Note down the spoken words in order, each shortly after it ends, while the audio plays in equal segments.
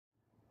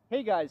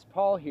Hey guys,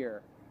 Paul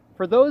here.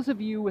 For those of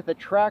you with a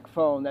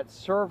Tracfone that's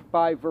served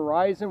by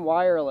Verizon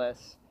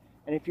Wireless,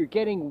 and if you're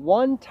getting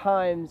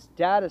 1x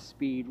data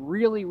speed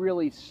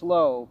really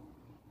slow,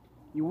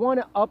 you want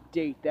to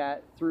update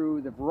that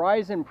through the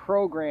Verizon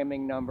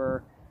programming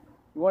number.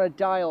 You want to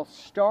dial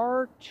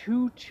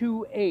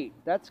 *228.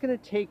 That's going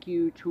to take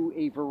you to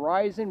a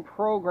Verizon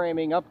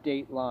programming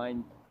update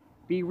line.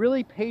 Be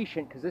really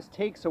patient because this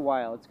takes a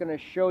while. It's going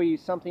to show you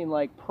something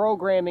like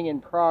programming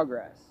in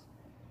progress.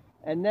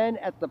 And then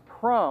at the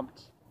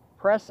prompt,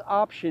 press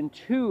option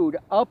 2 to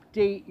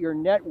update your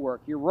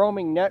network, your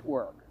roaming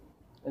network.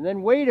 And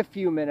then wait a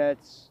few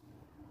minutes,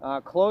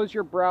 close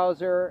your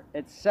browser,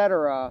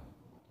 etc.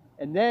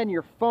 And then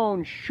your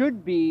phone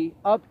should be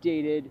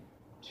updated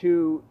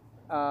to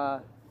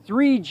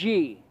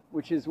 3G,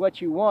 which is what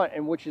you want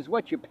and which is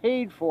what you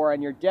paid for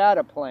on your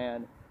data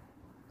plan.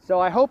 So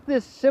I hope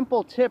this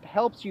simple tip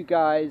helps you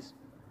guys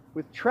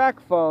with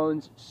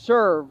Tracphones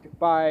served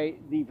by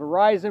the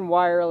Verizon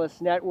Wireless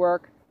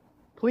Network.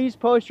 Please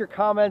post your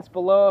comments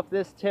below if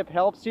this tip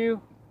helps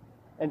you,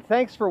 and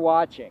thanks for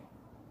watching.